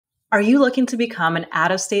Are you looking to become an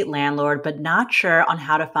out-of-state landlord but not sure on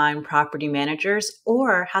how to find property managers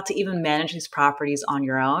or how to even manage these properties on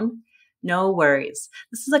your own? No worries.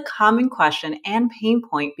 This is a common question and pain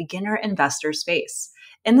point beginner investors face.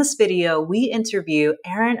 In this video, we interview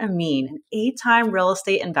Aaron Amin, an 8-time real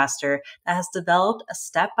estate investor that has developed a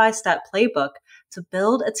step-by-step playbook to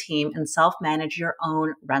build a team and self-manage your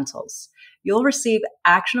own rentals. You'll receive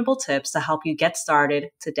actionable tips to help you get started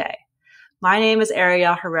today. My name is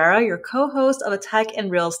Ariel Herrera, your co-host of a tech and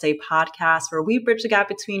real estate podcast where we bridge the gap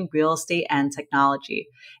between real estate and technology.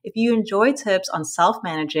 If you enjoy tips on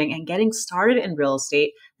self-managing and getting started in real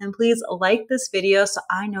estate, then please like this video so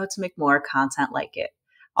I know to make more content like it.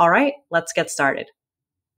 All right, let's get started.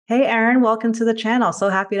 Hey, Aaron, welcome to the channel. So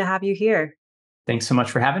happy to have you here. Thanks so much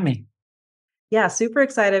for having me. Yeah, super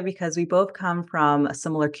excited because we both come from a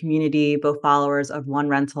similar community, both followers of one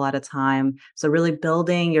rental at a time. So really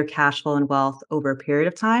building your cash flow and wealth over a period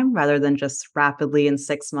of time rather than just rapidly in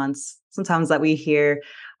 6 months, sometimes that we hear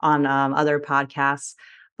on other podcasts.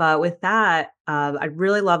 But with that, I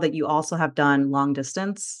really love that you also have done long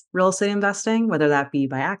distance real estate investing, whether that be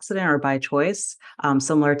by accident or by choice,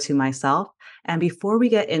 similar to myself. And before we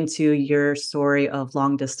get into your story of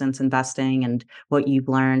long distance investing and what you've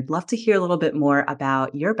learned, love to hear a little bit more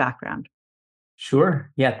about your background.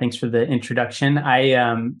 Sure. Yeah, thanks for the introduction.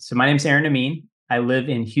 So my name's Aaron Amin. I live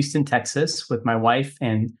in Houston, Texas with my wife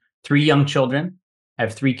and 3 young children. I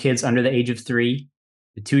have 3 kids under the age of 3,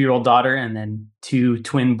 a 2-year-old daughter, and then 2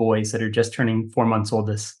 twin boys that are just turning 4 months old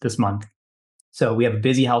this month. So we have a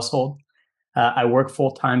busy household. I work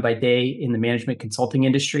full-time by day in the management consulting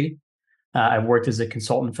industry. I've worked as a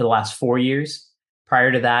consultant for the last 4 years.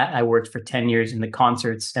 Prior to that, I worked for 10 years in the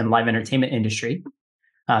concerts and live entertainment industry.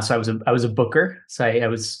 So I was a booker. So I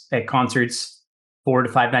was at concerts 4 to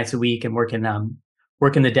 5 nights a week and working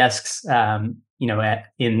the desks, in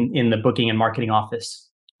the booking and marketing office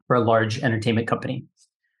for a large entertainment company.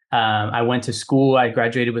 I went to school. I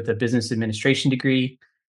graduated with a business administration degree,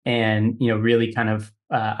 and really kind of.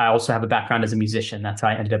 I also have a background as a musician. That's how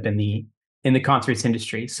I ended up in the concerts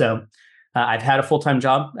industry. So I've had a full-time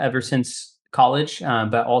job ever since college,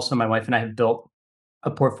 but also my wife and I have built a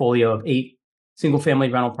portfolio of 8 single-family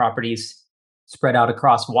rental properties spread out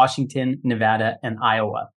across Washington, Nevada, and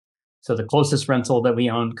Iowa. So the closest rental that we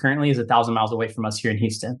own currently is 1,000 miles away from us here in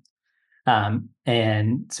Houston.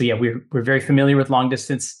 And so, yeah, we're very familiar with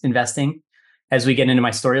long-distance investing. As we get into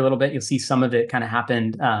my story a little bit, you'll see some of it kind of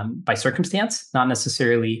happened by circumstance, not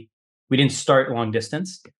necessarily. We didn't start long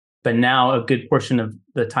distance. But now a good portion of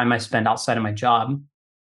the time I spend outside of my job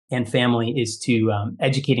and family is to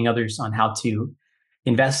educating others on how to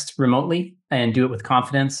invest remotely and do it with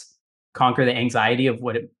confidence, conquer the anxiety of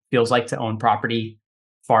what it feels like to own property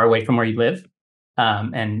far away from where you live.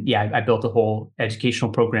 I built a whole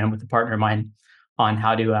educational program with a partner of mine on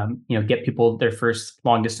how to get people their first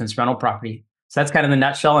long distance rental property. So that's kind of the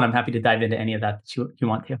nutshell, and I'm happy to dive into any of that you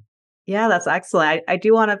want to. Yeah, that's excellent. I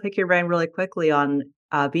do want to pick your brain really quickly on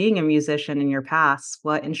being a musician in your past.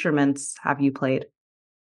 What instruments have you played?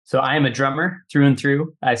 So I am a drummer through and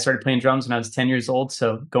through. I started playing drums when I was 10 years old,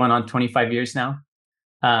 so going on 25 years now.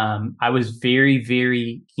 I was very,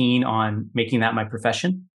 very keen on making that my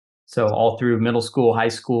profession. So all through middle school, high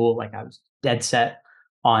school, like I was dead set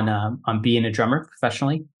on being a drummer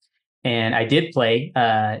professionally. And I did play.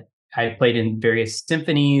 I played in various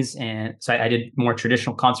symphonies, and so I did more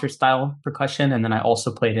traditional concert style percussion. And then I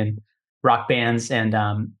also played in rock bands, and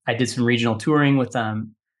I did some regional touring with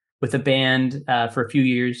a band for a few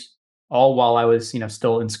years, all while I was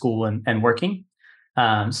still in school and working.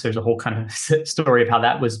 So there's a whole kind of story of how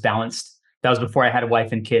that was balanced. That was before I had a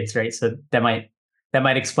wife and kids, right? So that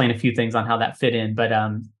might explain a few things on how that fit in. But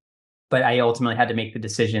I ultimately had to make the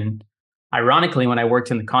decision. Ironically, when I worked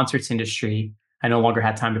in the concerts industry, I no longer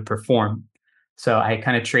had time to perform. So I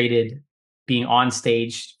kind of traded being on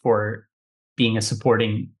stage for being a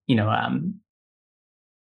supporting,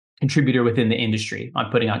 contributor within the industry on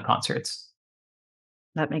putting on concerts.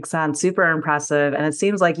 That makes sense. Super impressive. And it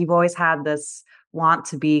seems like you've always had this want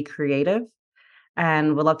to be creative,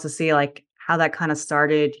 and would love to see like how that kind of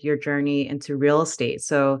started your journey into real estate.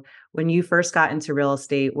 So when you first got into real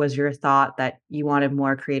estate, was your thought that you wanted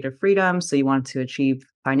more creative freedom? So you wanted to achieve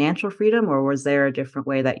financial freedom, or was there a different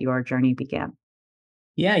way that your journey began?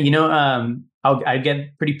 Yeah, I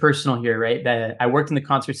get pretty personal here, right? That I worked in the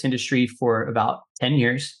concerts industry for about 10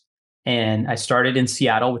 years. And I started in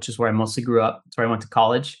Seattle, which is where I mostly grew up. It's where I went to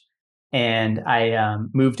college. And I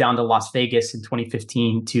moved down to Las Vegas in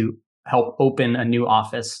 2015 to help open a new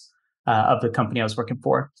office of the company I was working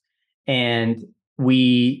for. And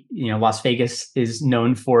Las Vegas is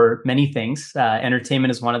known for many things.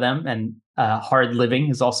 Entertainment is one of them, and hard living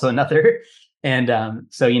is also another. And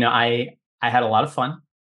so, I had a lot of fun,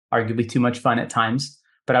 arguably too much fun at times,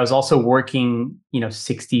 but I was also working,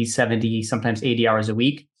 60, 70, sometimes 80 hours a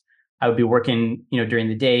week. I would be working, during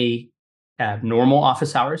the day, normal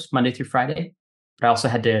office hours, Monday through Friday, but I also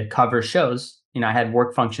had to cover shows. I had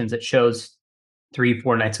work functions at shows 3,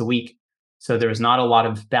 4 nights a week. So there was not a lot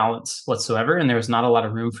of balance whatsoever, and there was not a lot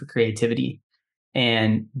of room for creativity.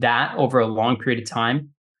 And that over a long period of time,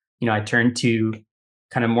 I turned to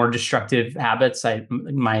kind of more destructive habits.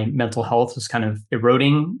 My mental health was kind of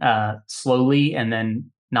eroding slowly, and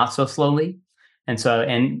then not so slowly. And so,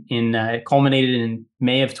 it culminated in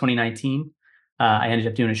May of 2019. I ended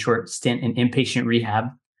up doing a short stint in inpatient rehab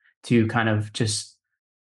to kind of just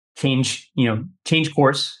change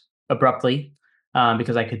course abruptly,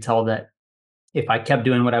 because I could tell that if I kept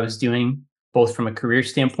doing what I was doing, both from a career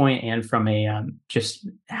standpoint and from a just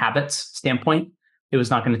habits standpoint, it was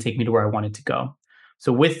not going to take me to where I wanted to go.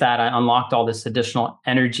 So with that, I unlocked all this additional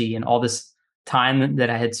energy and all this time that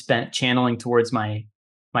I had spent channeling towards my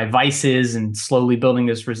vices and slowly building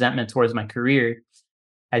this resentment towards my career.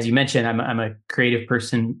 As you mentioned, I'm a creative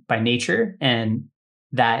person by nature, and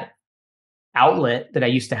that outlet that I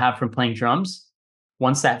used to have from playing drums,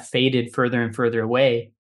 once that faded further and further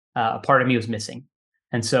away, a part of me was missing.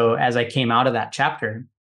 And so as I came out of that chapter,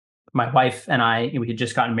 my wife and I, we had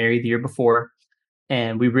just gotten married the year before,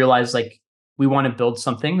 and we realized like we want to build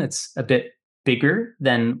something that's a bit bigger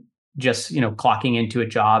than just, clocking into a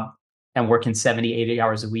job and working 70, 80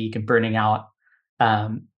 hours a week and burning out.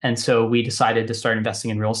 And so we decided to start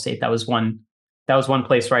investing in real estate. That was one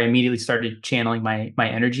place where I immediately started channeling my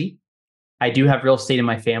energy. I do have real estate in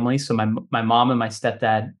my family. So my mom and my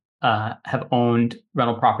stepdad have owned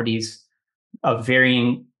rental properties of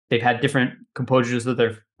varying. They've had different composures of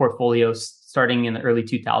their portfolios starting in the early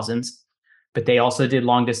 2000s, but they also did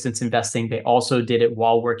long distance investing. They also did it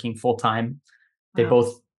while working full time. They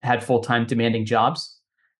both had full time demanding jobs,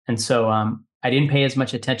 and so I didn't pay as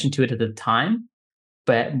much attention to it at the time.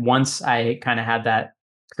 But once I kind of had that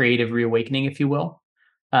creative reawakening, if you will,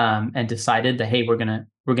 and decided that hey, we're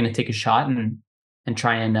gonna take a shot and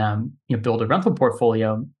try and build a rental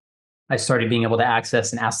portfolio, I started being able to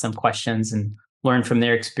access and ask them questions and learn from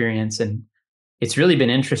their experience. And it's really been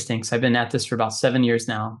interesting. So I've been at this for about 7 years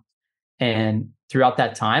now, and throughout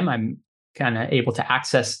that time, I'm kind of able to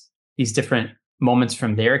access these different moments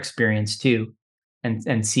from their experience too,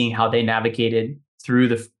 and seeing how they navigated through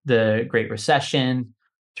the Great Recession,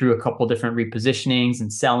 through a couple different repositionings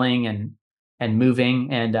and selling and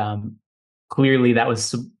moving. And clearly that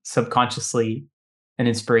was subconsciously an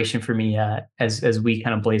inspiration for me as we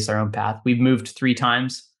kind of blazed our own path. We've moved 3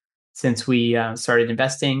 times since we started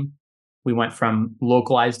investing. We went from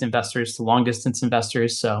localized investors to long distance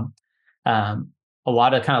investors. So a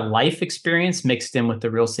lot of kind of life experience mixed in with the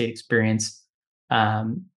real estate experience.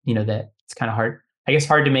 That it's kind of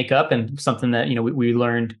hard to make up, and something that we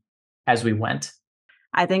learned as we went.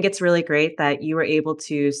 I think it's really great that you were able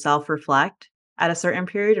to self-reflect at a certain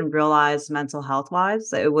period and realize mental health wise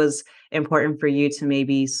that it was important for you to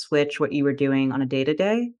maybe switch what you were doing on a day to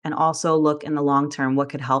day and also look in the long term what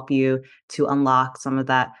could help you to unlock some of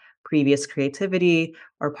that previous creativity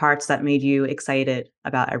or parts that made you excited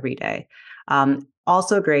about every day.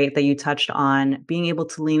 Also, great that you touched on being able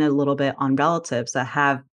to lean a little bit on relatives that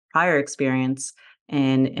have prior experience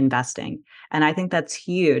in investing. And I think that's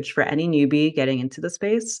huge for any newbie getting into the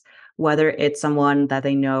space, whether it's someone that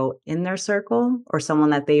they know in their circle or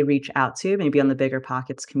someone that they reach out to, maybe on the Bigger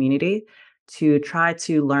Pockets community, to try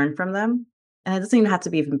to learn from them. And it doesn't even have to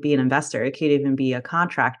be even be an investor. It could even be a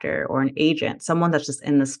contractor or an agent, someone that's just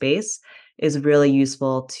in the space is really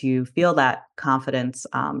useful to feel that confidence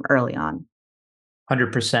early on.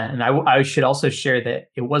 100%. And I should also share that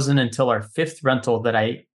it wasn't until our 5th rental that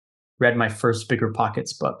I read my first Bigger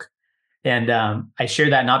Pockets book. And I share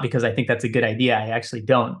that not because I think that's a good idea. I actually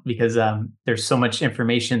don't, because there's so much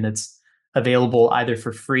information that's available either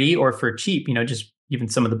for free or for cheap. Just even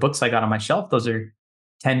some of the books I got on my shelf, those are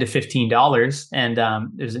 $10 to $15,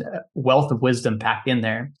 and there's a wealth of wisdom packed in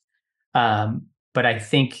there. But I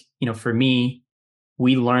think for me,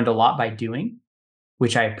 we learned a lot by doing,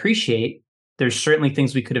 which I appreciate. There's certainly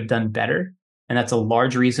things we could have done better, and that's a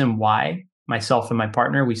large reason why myself and my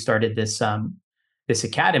partner we started this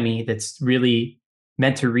academy that's really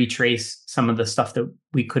meant to retrace some of the stuff that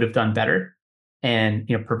we could have done better, and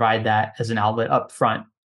provide that as an outlet up front.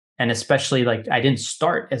 And especially, like, I didn't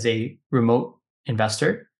start as a remote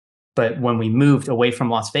investor, but when we moved away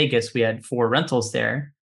from Las Vegas, we had 4 rentals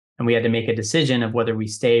there, and we had to make a decision of whether we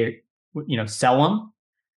stay sell them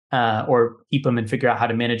or keep them and figure out how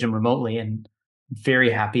to manage them remotely. And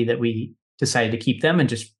very happy that we decided to keep them and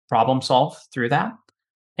just problem solve through that.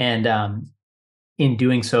 And in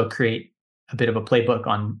doing so, create a bit of a playbook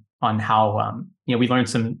on how we learned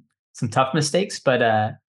some tough mistakes,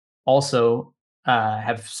 but also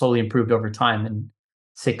have slowly improved over time. And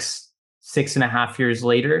six and a half years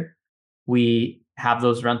later, we have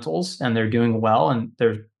those rentals and they're doing well and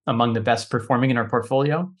they're among the best performing in our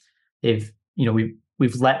portfolio.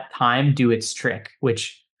 We've let time do its trick,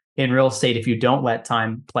 which in real estate, if you don't let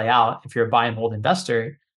time play out, if you're a buy and hold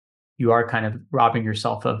investor, you are kind of robbing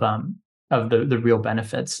yourself of the real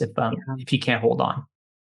benefits if you can't hold on.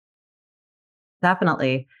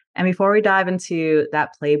 Definitely. And before we dive into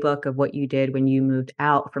that playbook of what you did when you moved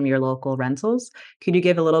out from your local rentals, could you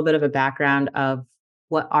give a little bit of a background of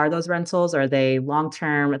what are those rentals? Are they long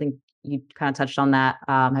term? I think you kind of touched on that.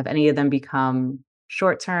 Have any of them become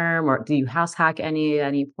short term, or do you house hack any at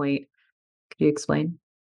any point? Could you explain?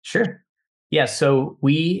 Sure. Yeah. So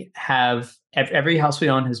we have every house we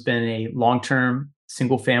own has been a long-term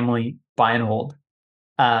single family buy and hold.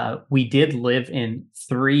 We did live in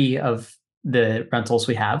three of the rentals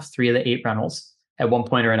we have, three of the eight rentals at one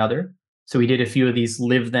point or another. So we did a few of these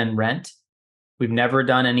live then rent. We've never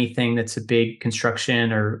done anything that's a big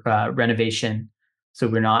construction or renovation. So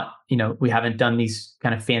we're not, we haven't done these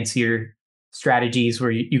kind of fancier strategies where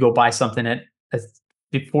you go buy something at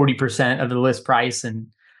 40% of the list price and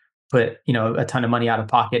put, a ton of money out of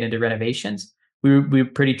pocket into renovations. We were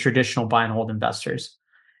pretty traditional buy and hold investors.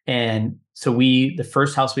 And so the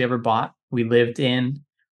first house we ever bought, we lived in,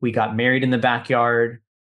 we got married in the backyard.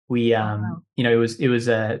 We, Wow. it was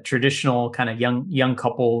a traditional kind of young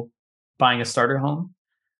couple buying a starter home.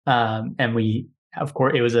 And of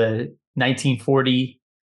course, it was a 1940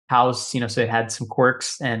 house, so it had some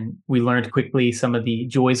quirks, and we learned quickly some of the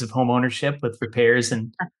joys of home ownership with repairs.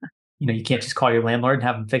 And, you can't just call your landlord and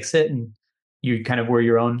have them fix it. And you kind of were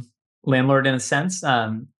your own landlord in a sense.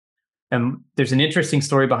 And there's an interesting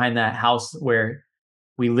story behind that house where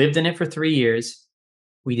we lived in it for 3 years.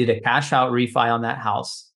 We did a cash out refi on that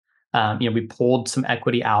house. We pulled some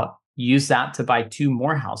equity out, used that to buy two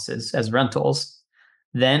more houses as rentals.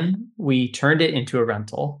 Then we turned it into a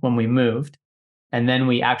rental when we moved. And then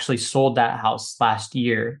we actually sold that house last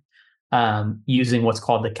year using what's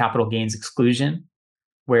called the capital gains exclusion,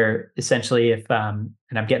 where essentially and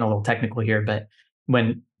I'm getting a little technical here, but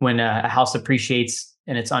when a house appreciates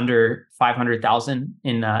and it's under 500,000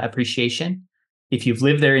 in appreciation, if you've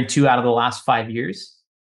lived there in 2 out of the last 5 years,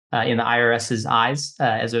 in the IRS's eyes,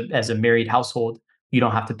 as a married household, you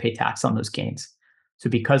don't have to pay tax on those gains. So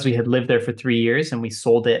because we had lived there for 3 years and we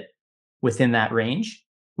sold it within that range,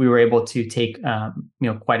 we were able to take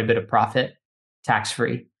quite a bit of profit tax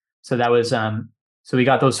free. So that was so we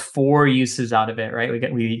got those 4 uses out of it,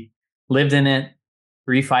 right? We lived in it,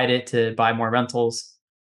 refied it to buy more rentals,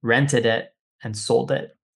 rented it, and sold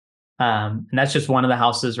it. And that's just one of the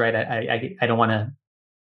houses, right? I don't want to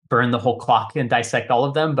burn the whole clock and dissect all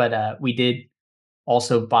of them, but we did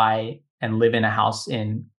also buy and live in a house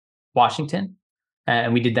in Washington,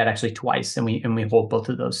 and we did that actually twice, and we hold both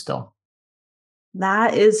of those still.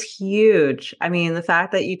 That is huge. I mean, the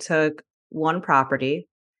fact that you took one property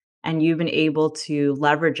and you've been able to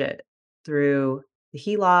leverage it through the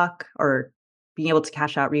HELOC or being able to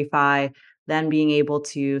cash out refi, then being able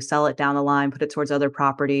to sell it down the line, put it towards other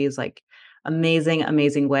properties, like amazing,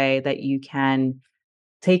 amazing way that you can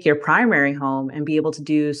take your primary home and be able to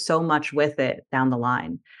do so much with it down the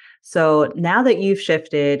line. So now that you've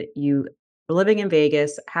shifted, you were living in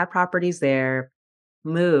Vegas, had properties there,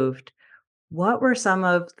 moved, what were some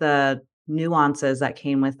of the nuances that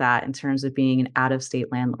came with that in terms of being an out of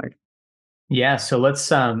state landlord? Yeah, so let's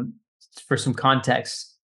for some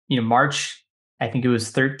context, March, I think it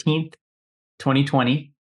was 13th, 2020.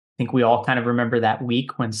 I think we all kind of remember that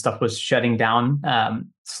week when stuff was shutting down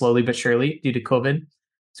slowly but surely due to COVID.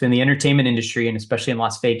 So in the entertainment industry, and especially in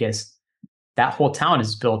Las Vegas, that whole town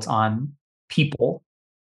is built on people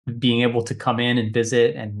being able to come in and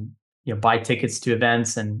visit and buy tickets to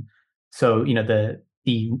events. And so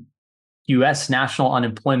the US national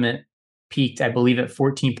unemployment peaked, I believe, at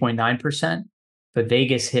 14.9%, but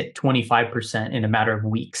Vegas hit 25% in a matter of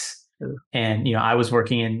weeks. Ooh. And I was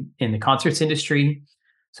working in the concerts industry,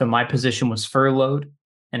 so my position was furloughed,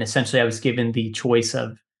 and essentially I was given the choice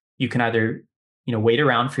of, you can either wait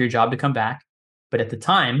around for your job to come back, but at the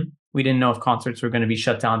time we didn't know if concerts were going to be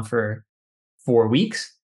shut down for 4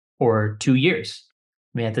 weeks or 2 years.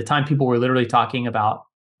 I mean, at the time people were literally talking about,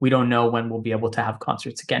 we don't know when we'll be able to have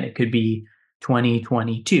concerts again. It could be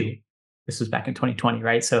 2022. This was back in 2020,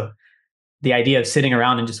 right? So the idea of sitting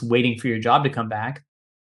around and just waiting for your job to come back,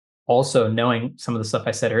 also knowing some of the stuff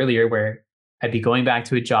I said earlier, where I'd be going back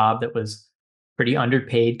to a job that was pretty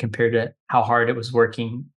underpaid compared to how hard it was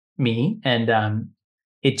working me. And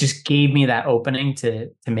it just gave me that opening to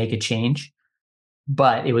make a change.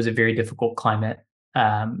 But it was a very difficult climate.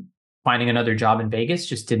 Finding another job in Vegas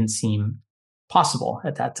just didn't seem possible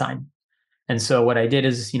at that time. And so what I did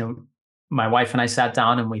is, my wife and I sat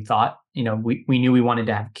down and we thought, we knew we wanted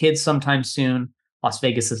to have kids sometime soon. Las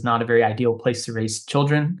Vegas is not a very ideal place to raise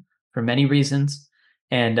children for many reasons.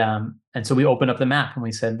 And so we opened up the map and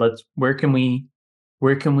we said, where can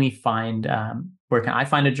I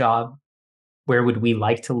find a job? Where would we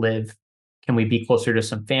like to live? Can we be closer to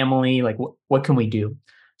some family? Like, what can we do?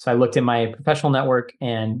 So I looked at my professional network,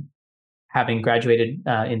 and having graduated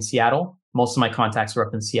in Seattle, most of my contacts were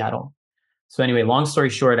up in Seattle. So anyway, long story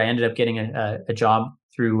short, I ended up getting a job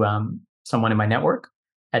through someone in my network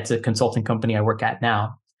at a consulting company I work at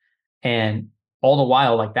now. And all the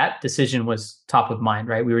while, like, that decision was top of mind,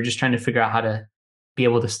 right? We were just trying to figure out how to be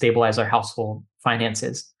able to stabilize our household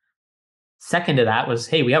finances. Second to that was,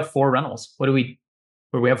 hey, we have 4 rentals. Or we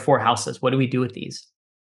have 4 houses. What do we do with these?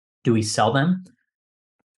 Do we sell them?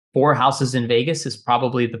 4 houses in Vegas is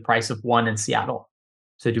probably the price of 1 in Seattle.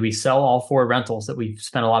 So do we sell all 4 rentals that we've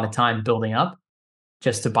spent a lot of time building up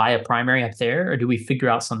just to buy a primary up there, or do we figure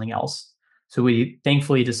out something else? So we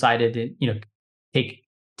thankfully decided to,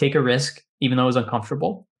 take a risk, even though it was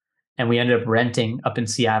uncomfortable, and we ended up renting up in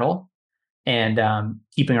Seattle and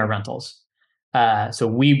keeping our rentals. So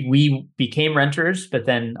we became renters, but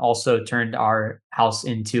then also turned our house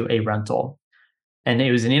into a rental. And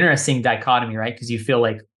it was an interesting dichotomy, right? Because you feel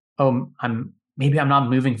like, oh, maybe I'm not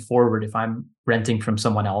moving forward if I'm renting from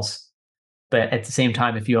someone else. But at the same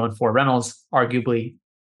time, if you own 4 rentals, arguably,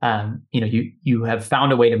 you have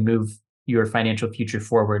found a way to move your financial future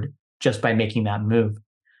forward just by making that move.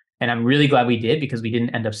 And I'm really glad we did, because we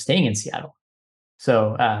didn't end up staying in Seattle.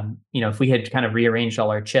 So, if we had kind of rearranged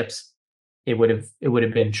all our chips, it would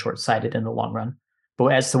have been short-sighted in the long run.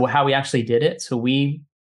 But as to how we actually did it, so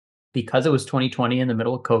because it was 2020 in the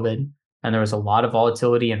middle of COVID, and there was a lot of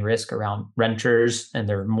volatility and risk around renters, and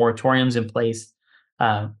there were moratoriums in place,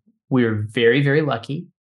 we were very, very lucky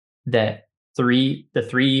that the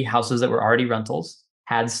 3 houses that were already rentals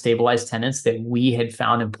had stabilized tenants that we had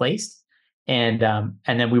found in place. And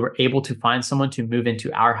then we were able to find someone to move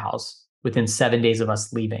into our house within 7 days of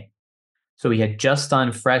us leaving. So we had just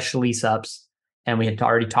done fresh lease ups, and we had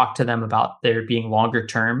already talked to them about there being longer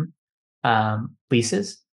term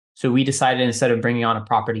leases. So we decided, instead of bringing on a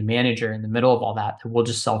property manager in the middle of all that we'll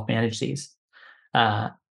just self manage these.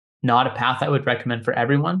 Not a path I would recommend for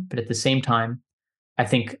everyone, but at the same time, I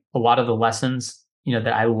think a lot of the lessons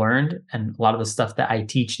that I learned, and a lot of the stuff that I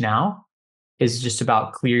teach now, is just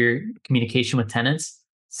about clear communication with tenants,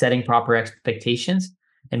 setting proper expectations,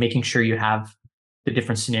 and making sure you have the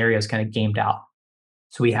different scenarios kind of gamed out.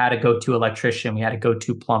 So we had a go-to electrician, we had a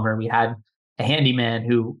go-to plumber, we had a handyman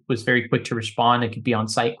who was very quick to respond and could be on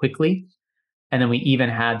site quickly. And then we even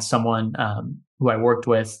had someone who I worked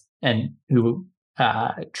with and who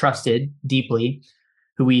trusted deeply,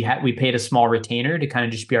 who we paid a small retainer to kind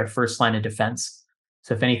of just be our first line of defense.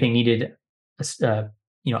 So if anything needed,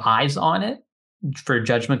 eyes on it for a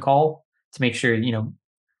judgment call to make sure,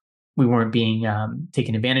 we weren't being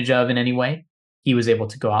taken advantage of in any way, he was able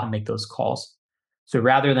to go out and make those calls. So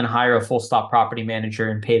rather than hire a full stop property manager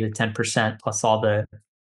and pay the 10% plus all the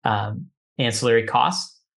ancillary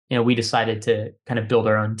costs, we decided to kind of build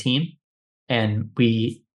our own team, and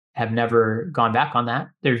we have never gone back on that.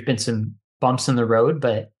 There's been some bumps in the road,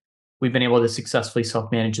 but we've been able to successfully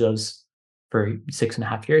self-manage those for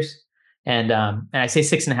 6.5 years. And I say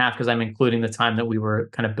 6.5 because I'm including the time that we were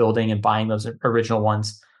kind of building and buying those original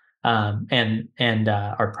ones, and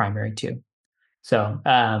our primary too. So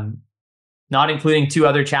not including 2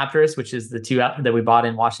 other chapters, which is the 2 that we bought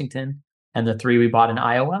in Washington and the 3 we bought in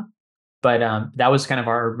Iowa. But that was kind of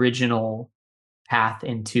our original path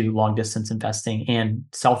into long distance investing and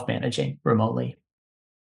self-managing remotely.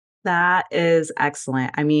 That is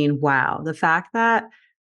excellent. I mean, wow. The fact that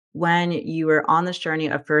when you were on this journey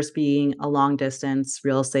of first being a long distance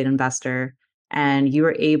real estate investor, and you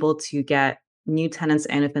were able to get new tenants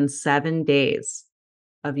in within 7 days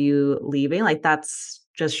of you leaving, like, that's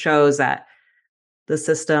just shows that the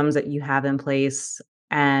systems that you have in place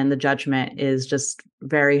and the judgment is just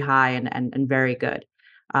very high and very good.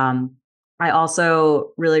 Um, I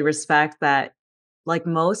also really respect that, like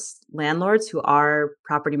most landlords who are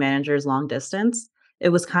property managers long distance, it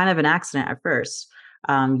was kind of an accident at first.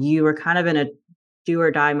 You were kind of in a do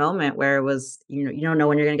or die moment where it was, you don't know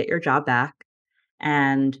when you're going to get your job back.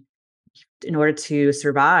 And in order to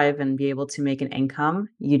survive and be able to make an income,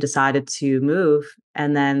 you decided to move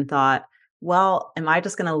and then thought, well, am I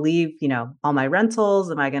just going to leave, all my rentals?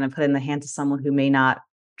 Am I going to put it in the hands of someone who may not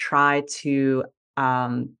try to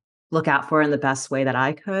um, look out for it in the best way that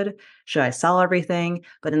I could? Should I sell everything?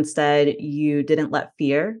 But instead, you didn't let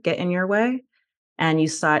fear get in your way and you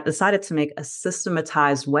decided to make a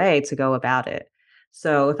systematized way to go about it.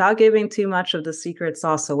 So, without giving too much of the secret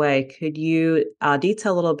sauce away, could you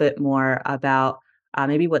detail a little bit more about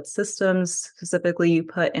maybe what systems specifically you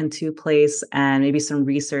put into place and maybe some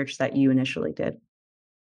research that you initially did?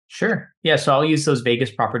 Sure. Yeah. So I'll use those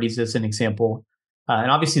Vegas properties as an example. And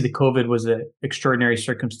obviously, the COVID was an extraordinary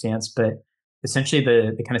circumstance, but essentially,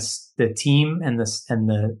 the kind of the team and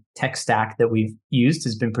the tech stack that we've used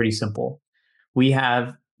has been pretty simple. We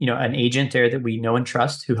have an agent there that we know and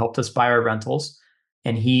trust who helped us buy our rentals,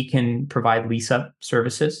 and he can provide lease up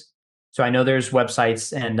services. So I know there's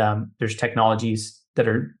websites and there's technologies that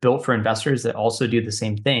are built for investors that also do the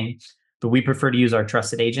same thing, but we prefer to use our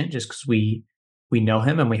trusted agent just because we know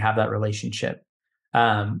him and we have that relationship.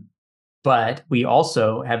 Um, but we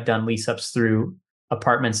also have done lease ups through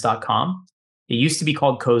apartments.com. It used to be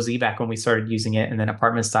called Cozy back when we started using it, and then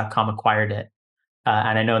apartments.com acquired it.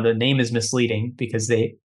 And I know the name is misleading because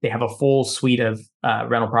they have a full suite of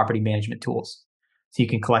rental property management tools. So you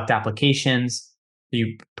can collect applications,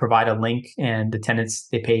 you provide a link, and the tenants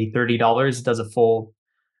they pay $30. It does a full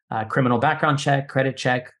criminal background check, credit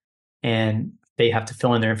check, and they have to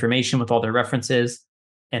fill in their information with all their references.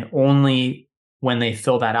 And only when they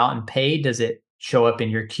fill that out and pay does it show up in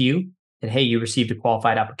your queue that, hey, you received a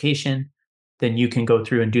qualified application. Then you can go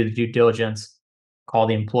through and do the due diligence, call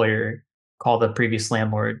the employer, call the previous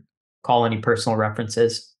landlord, call any personal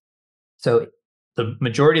references. So the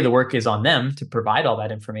majority of the work is on them to provide all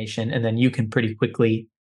that information, and then you can pretty quickly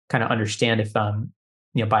kind of understand if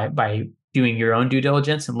by doing your own due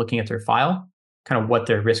diligence and looking at their file, kind of what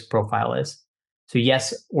their risk profile is. So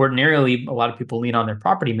yes, ordinarily a lot of people lean on their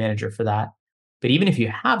property manager for that, but even if you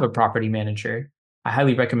have a property manager, I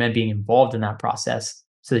highly recommend being involved in that process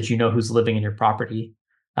so that you know who's living in your property.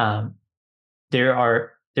 Um, there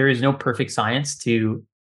is no perfect science to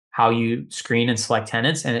how you screen and select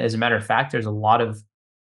tenants, and as a matter of fact, there's a lot of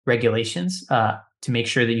regulations to make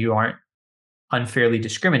sure that you aren't unfairly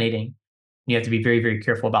discriminating. You have to be very, very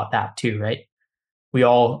careful about that too, right? We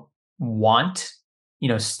all want,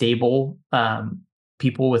 stable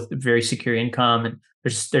people with very secure income, and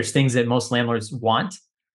there's things that most landlords want,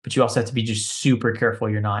 but you also have to be just super careful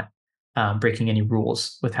you're not breaking any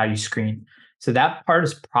rules with how you screen. So that part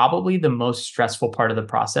is probably the most stressful part of the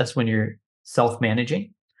process when you're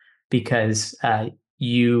self-managing, because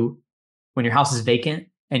you when your house is vacant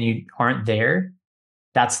and you aren't there,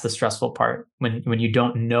 that's the stressful part when you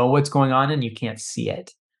don't know what's going on and you can't see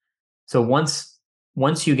it. So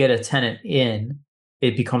once you get a tenant in,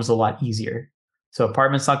 it becomes a lot easier. So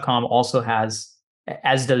apartments.com also has,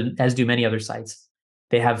 as do many other sites,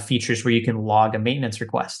 they have features where you can log a maintenance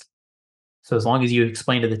request. So as long as you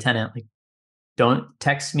explain to the tenant, like, don't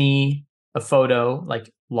text me a photo,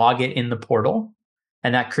 like log it in the portal,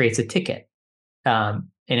 and that creates a ticket. And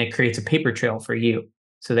it creates a paper trail for you.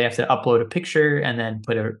 So they have to upload a picture and then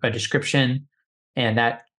put a description, and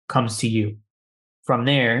that comes to you. From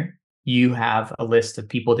there, you have a list of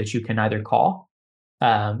people that you can either call,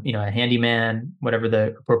 a handyman, whatever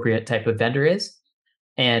the appropriate type of vendor is,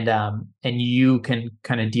 and you can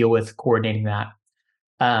kind of deal with coordinating that.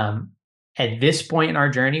 Um, at this point in our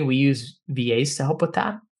journey, we use VAs to help with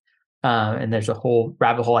that. And there's a whole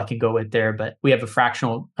rabbit hole I can go with there, but we have a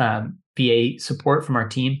fractional VA support from our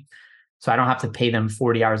team. So I don't have to pay them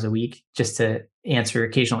 40 hours a week just to answer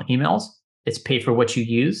occasional emails. It's pay for what you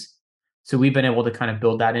use. So we've been able to kind of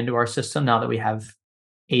build that into our system now that we have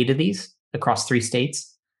 8 of these across 3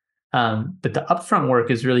 states. But the upfront work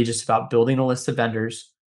is really just about building a list of vendors,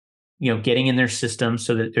 getting in their system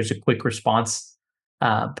so that there's a quick response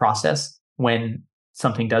process when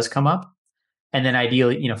something does come up. And then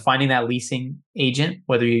ideally, finding that leasing agent,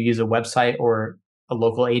 whether you use a website or a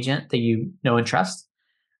local agent that you know and trust,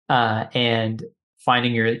 and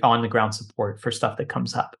finding your on the ground support for stuff that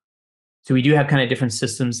comes up. So we do have kind of different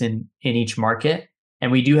systems in each market,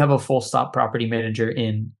 and we do have a full stop property manager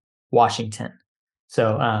in Washington.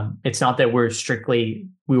 So it's not that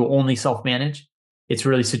we will only self manage. It's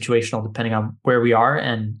really situational depending on where we are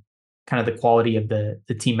and kind of the quality of the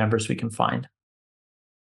team members we can find.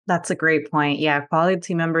 That's a great point. Yeah, quality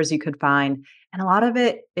team members you could find. And a lot of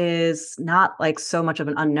it is not like so much of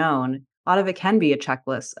an unknown. A lot of it can be a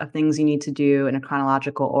checklist of things you need to do in a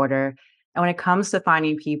chronological order. And when it comes to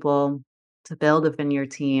finding people to build within your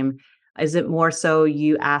team, Is it more so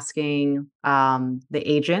you asking the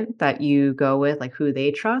agent that you go with, like who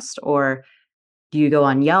they trust, or do you go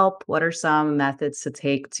on Yelp? What are some methods to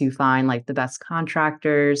take to find like the best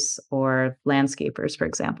contractors or landscapers, for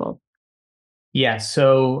example? Yeah,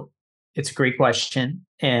 so it's a great question.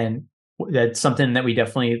 And that's something that we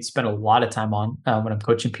definitely spend a lot of time on when I'm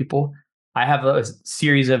coaching people. I have a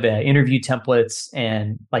series of interview templates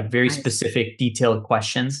and like very Nice. specific, detailed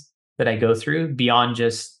questions that I go through beyond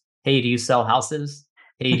just, hey, do you sell houses?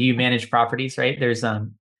 Hey, do you manage properties? Right? There's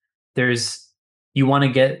you want to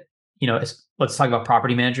get, let's talk about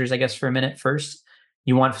property managers, I guess, for a minute first.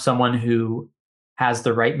 You want someone who has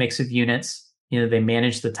the right mix of units. They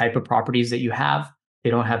manage the type of properties that you have.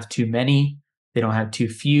 They don't have too many, they don't have too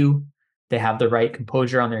few. They have the right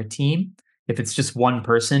composure on their team. If it's just one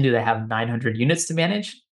person, do they have 900 units to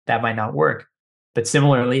manage? That might not work. But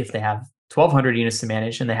similarly, if they have 1,200 units to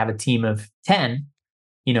manage and they have a team of 10,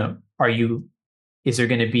 are you is there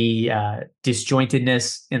going to be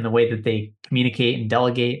disjointedness in the way that they communicate and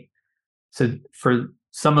delegate? So for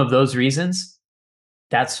some of those reasons,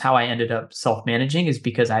 that's how I ended up self-managing, is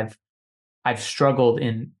because I've struggled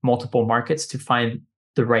in multiple markets to find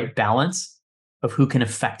the right balance of who can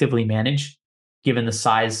effectively manage given the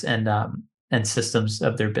size and systems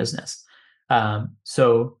of their business.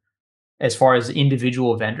 So as far as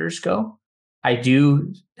individual vendors go, I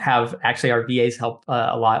do have, actually, our VAs help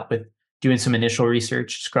a lot with doing some initial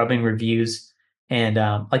research, scrubbing reviews, and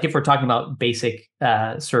like if we're talking about basic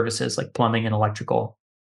services like plumbing and electrical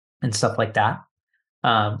and stuff like that.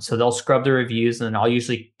 So they'll scrub the reviews, and then I'll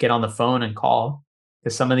usually get on the phone and call,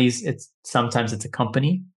 because some of these, sometimes it's a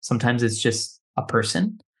company, sometimes it's just a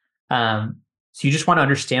person. So you just want to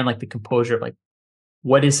understand like the composure of like,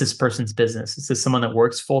 what is this person's business? Is this someone that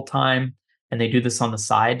works full time and they do this on the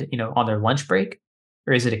side, on their lunch break?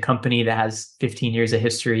 Or is it a company that has 15 years of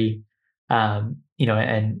history, and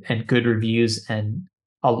good reviews and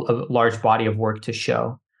a large body of work to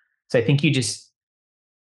show? So I think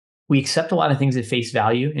we accept a lot of things at face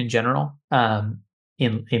value in general,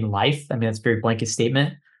 in life. I mean, that's a very blanket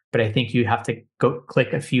statement, but I think you have to go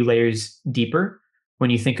click a few layers deeper when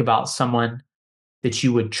you think about someone that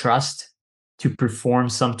you would trust to perform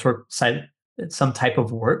some type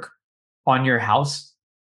of work on your house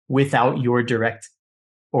without your direct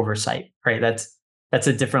oversight, right? That's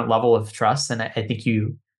a different level of trust, and I think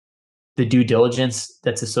the due diligence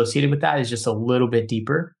that's associated with that is just a little bit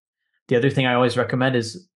deeper. The other thing I always recommend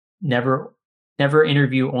is never never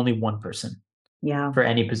interview only one person Yeah. for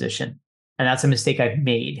any position, and that's a mistake I've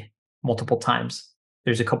made multiple times.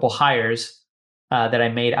 There's a couple hires that I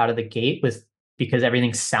made out of the gate with because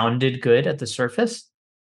everything sounded good at the surface,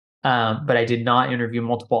 but I did not interview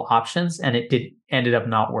multiple options, and it did ended up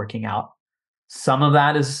not working out. Some of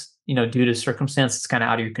that is due to circumstance that's kind of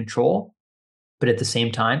out of your control, but at the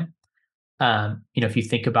same time, if you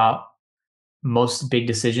think about most big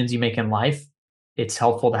decisions you make in life, it's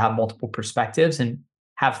helpful to have multiple perspectives and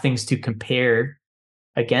have things to compare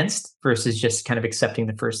against versus just kind of accepting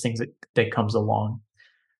the first things that comes along.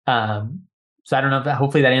 So I don't know if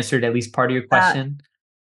hopefully that answered at least part of your That question.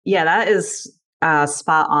 Yeah, that is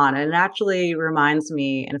spot on. And it actually reminds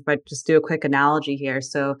me, and if I just do a quick analogy here.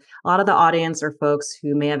 So, a lot of the audience are folks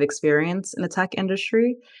who may have experience in the tech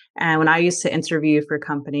industry. And when I used to interview for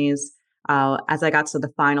companies, as I got to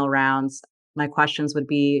the final rounds, my questions would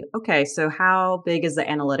be, okay, so how big is the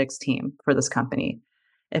analytics team for this company?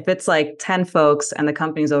 If it's like 10 folks and the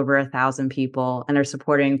company's over 1,000 people and they're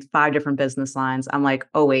supporting 5 different business lines, I'm like,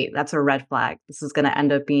 oh, wait, that's a red flag. This is going to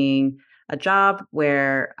end up being a job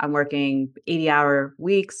where I'm working 80-hour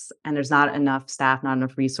weeks and there's not enough staff, not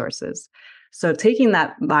enough resources. So taking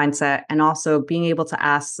that mindset and also being able to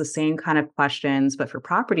ask the same kind of questions, but for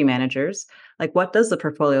property managers, like what does the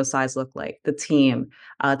portfolio size look like, the team,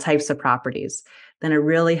 types of properties, then it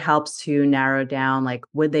really helps to narrow down, like,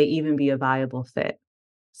 would they even be a viable fit?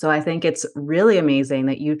 So I think it's really amazing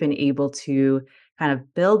that you've been able to kind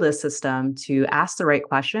of build a system to ask the right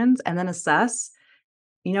questions and then assess,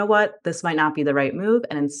 you know what, this might not be the right move.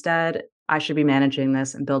 And instead, I should be managing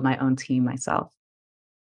this and build my own team myself.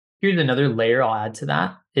 Here's another layer I'll add to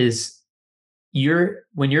that is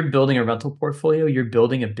when you're building a rental portfolio, you're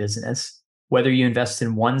building a business. Whether you invest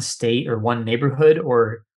in one state or one neighborhood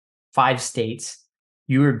or 5 states,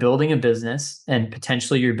 you are building a business, and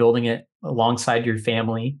potentially you're building it alongside your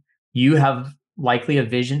family. You have likely a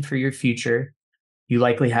vision for your future. You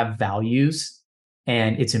likely have values,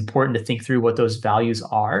 and it's important to think through what those values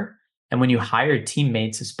are. And when you hire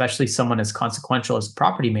teammates, especially someone as consequential as a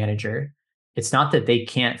property manager, it's not that they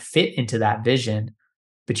can't fit into that vision,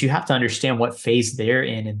 but you have to understand what phase they're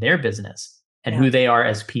in their business. and who they are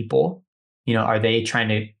as people. Are they trying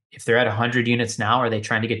to, if they're at 100 units now, are they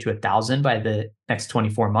trying to get to 1,000 by the next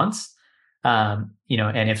 24 months? And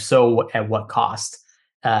if so, at what cost?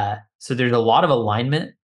 So there's a lot of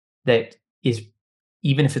alignment that is,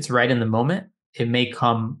 even if it's right in the moment, it may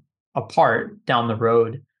come apart down the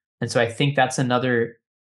road. And so I think that's another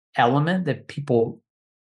element that people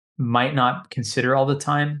might not consider all the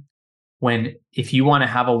time. When, if you want to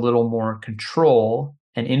have a little more control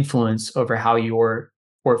and influence over how your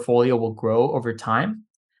portfolio will grow over time,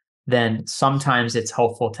 then sometimes it's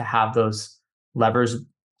helpful to have those levers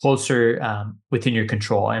closer within your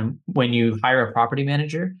control. And when you hire a property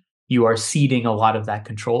manager, you are ceding a lot of that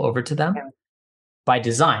control over to them by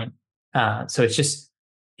design. So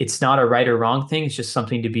it's not a right or wrong thing. It's just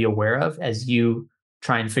something to be aware of as you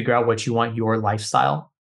try and figure out what you want your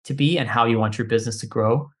lifestyle to be and how you want your business to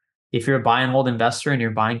grow. If you're a buy and hold investor and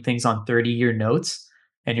you're buying things on 30-year notes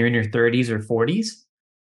and you're in your 30s or 40s,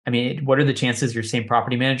 I mean, what are the chances your same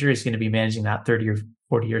property manager is going to be managing that 30 or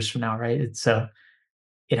 40 years from now, right?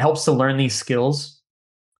 It helps to learn these skills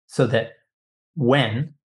so that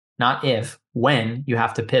when, not if, when you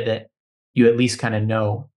have to pivot, you at least kind of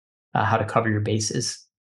know how to cover your bases,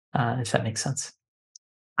 if that makes sense.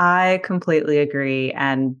 I completely agree,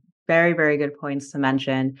 and very, very good points to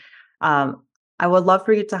mention. I would love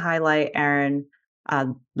for you to highlight, Aaron,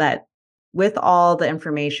 that with all the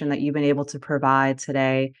information that you've been able to provide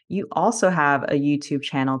today, you also have a YouTube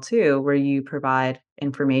channel too, where you provide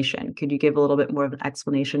information. Could you give a little bit more of an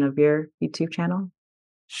explanation of your YouTube channel?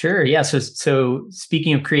 Sure. Yeah. So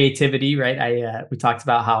speaking of creativity, right? We talked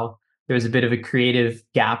about how there was a bit of a creative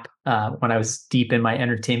gap when I was deep in my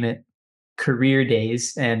entertainment career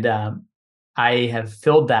days, and I have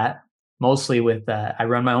filled that mostly with I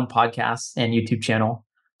run my own podcast and YouTube channel.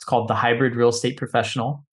 It's called The Hybrid Real Estate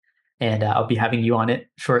Professional, and I'll be having you on it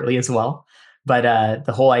shortly as well. But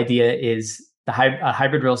the whole idea is a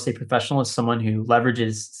hybrid real estate professional is someone who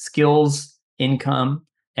leverages skills, income,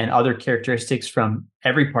 and other characteristics from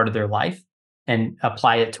every part of their life and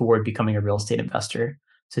apply it toward becoming a real estate investor.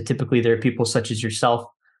 So typically, there are people such as yourself,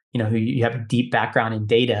 who you have a deep background in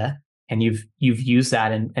data, and you've used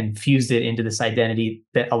that and fused it into this identity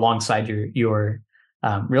that alongside your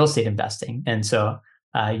real estate investing. And so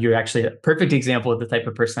you're actually a perfect example of the type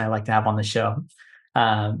of person I like to have on the show.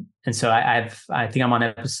 And so I think I'm on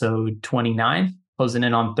episode 29, closing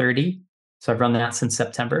in on 30. So I've run that since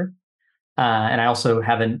September. And I also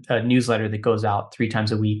have a newsletter that goes out 3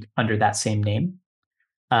 times a week under that same name.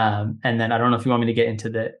 And then I don't know if you want me to get into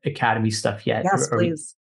the academy stuff yet. Yes,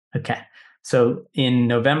 please. Okay. So in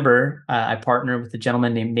November, I partnered with a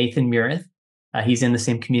gentleman named Nathan Murith. He's in the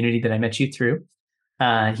same community that I met you through.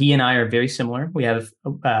 He and I are very similar. We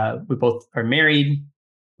both are married,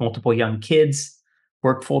 multiple young kids,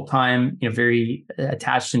 work full time, very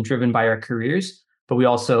attached and driven by our careers. But we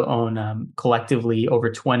also own collectively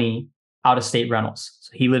over 20 out of state rentals.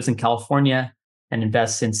 So he lives in California and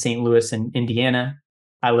invests in St. Louis and Indiana.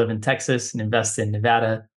 I live in Texas and invest in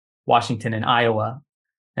Nevada, Washington, and Iowa.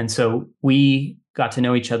 And so we got to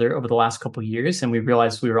know each other over the last couple of years, and we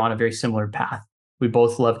realized we were on a very similar path. We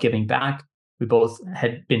both love giving back. We both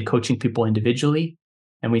had been coaching people individually,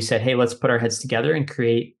 and we said, hey, let's put our heads together and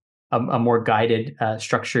create a more guided,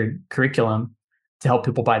 structured curriculum to help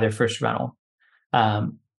people buy their first rental.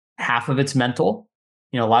 Half of it's mental.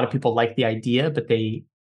 A lot of people like the idea, but they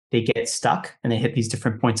get stuck and they hit these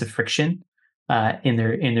different points of friction in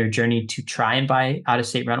their journey to try and buy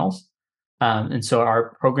out-of-state rentals. And so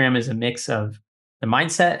our program is a mix of the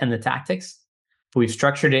mindset and the tactics. We've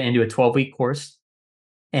structured it into a 12-week course,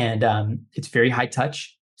 and it's very high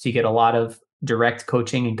touch. So you get a lot of direct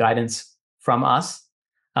coaching and guidance from us.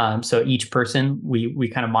 So each person, we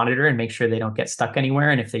kind of monitor and make sure they don't get stuck anywhere.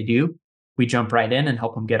 And if they do, we jump right in and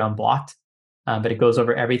help them get unblocked. But it goes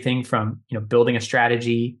over everything from, building a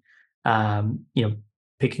strategy,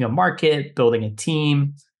 picking a market, building a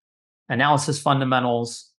team, analysis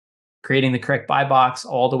fundamentals, creating the correct buy box,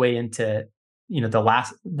 all the way into, the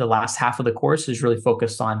last half of the course is really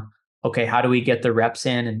focused on, okay, how do we get the reps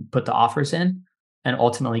in and put the offers in and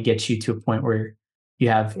ultimately get you to a point where you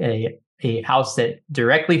have a house that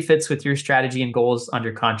directly fits with your strategy and goals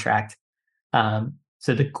under contract.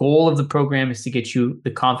 So the goal of the program is to get you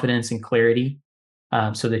the confidence and clarity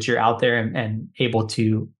so that you're out there and able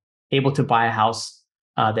to buy a house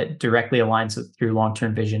that directly aligns with your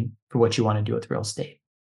long-term vision for what you want to do with real estate.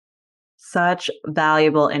 Such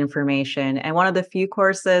valuable information. And one of the few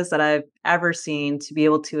courses that I've ever seen to be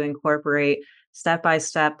able to incorporate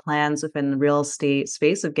step-by-step plans within the real estate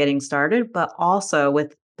space of getting started, but also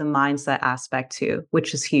with the mindset aspect too,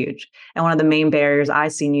 which is huge. And one of the main barriers I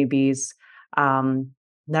see newbies um,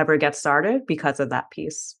 never get started because of that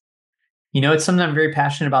piece. It's something I'm very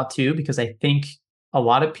passionate about too, because I think a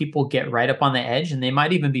lot of people get right up on the edge and they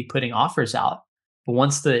might even be putting offers out. But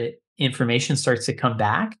once the information starts to come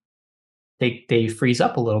back, they freeze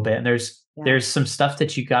up a little bit. And Yeah. there's some stuff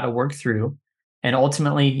that you got to work through. And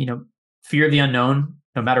ultimately, fear of the unknown,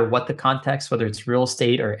 no matter what the context, whether it's real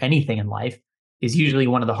estate or anything in life, is usually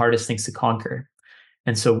one of the hardest things to conquer.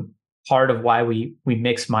 And so part of why we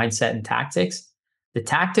mix mindset and tactics, the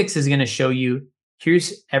tactics is going to show you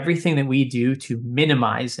here's everything that we do to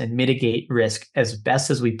minimize and mitigate risk as best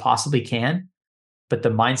as we possibly can. But the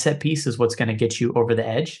mindset piece is what's going to get you over the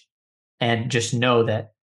edge. And just know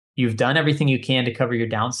that you've done everything you can to cover your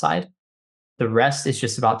downside. The rest is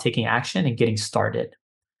just about taking action and getting started.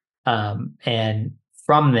 And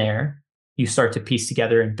from there, you start to piece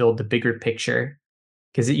together and build the bigger picture.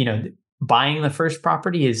 Because buying the first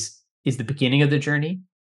property is the beginning of the journey.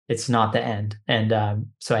 It's not the end. And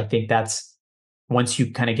so I think that's once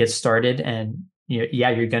you kind of get started, and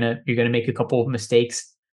you're gonna make a couple of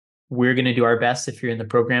mistakes. We're gonna do our best if you're in the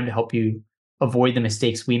program to help you avoid the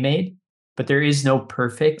mistakes we made. But there is no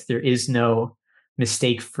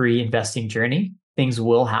mistake-free investing journey. Things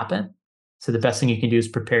will happen. So the best thing you can do is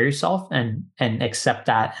prepare yourself and accept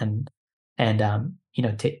that and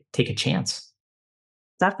take a chance.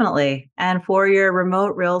 Definitely. And for your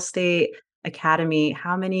remote real estate academy,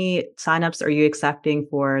 how many signups are you accepting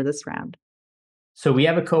for this round? So we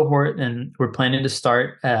have a cohort, and we're planning to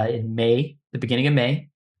start in May, the beginning of May,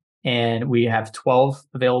 and we have 12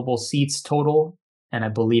 available seats total. And I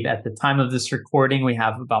believe at the time of this recording, we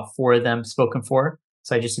have about 4 of them spoken for.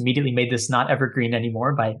 So I just immediately made this not evergreen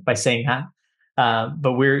anymore by saying that.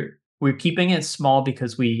 But we're keeping it small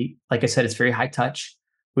because like I said, it's very high touch.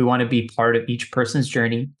 We want to be part of each person's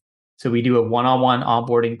journey. So we do a one-on-one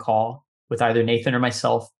onboarding call with either Nathan or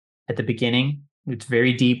myself at the beginning. It's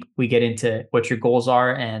very deep. We get into what your goals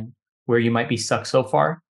are and where you might be stuck so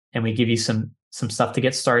far, and we give you some stuff to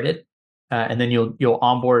get started. And then you'll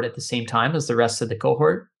onboard at the same time as the rest of the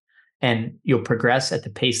cohort, and you'll progress at the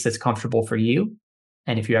pace that's comfortable for you.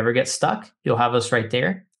 And if you ever get stuck, you'll have us right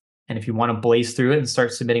there. And if you want to blaze through it and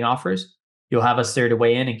start submitting offers, you'll have us there to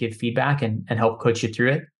weigh in and give feedback and help coach you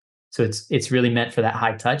through it. So it's really meant for that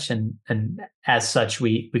high touch, and as such,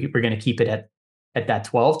 we're going to keep it at that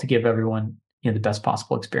 12 to give everyone the best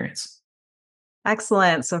possible experience.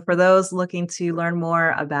 Excellent. So, for those looking to learn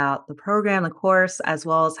more about the program, the course, as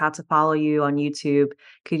well as how to follow you on YouTube,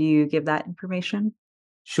 could you give that information?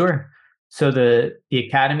 Sure. So the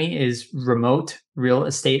academy is Remote Real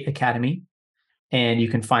Estate Academy, and you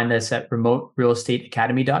can find us at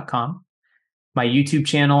remoterealestateacademy.com. My YouTube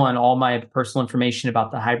channel and all my personal information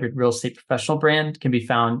about the hybrid real estate professional brand can be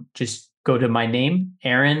found. Just go to my name,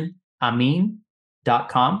 AaronAmin.com.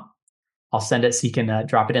 I'll send it so you can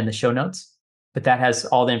drop it in the show notes. But that has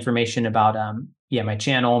all the information about my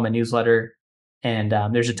channel, my newsletter, and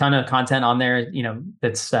there's a ton of content on there.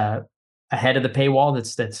 That's ahead of the paywall.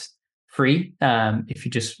 That's free. If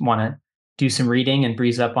you just want to do some reading and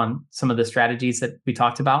breeze up on some of the strategies that we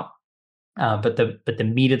talked about. But the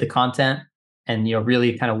meat of the content, and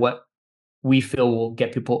really kind of what we feel will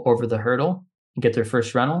get people over the hurdle and get their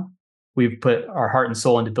first rental. We've put our heart and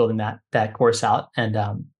soul into building that course out, and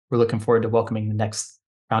we're looking forward to welcoming the next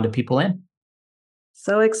round of people in.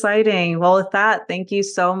 So exciting. Well, with that, thank you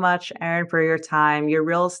so much, Aaron, for your time. Your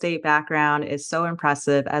real estate background is so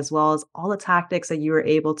impressive, as well as all the tactics that you were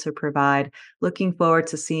able to provide. Looking forward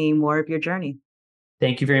to seeing more of your journey.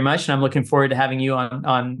 Thank you very much, and I'm looking forward to having you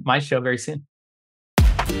on my show very soon.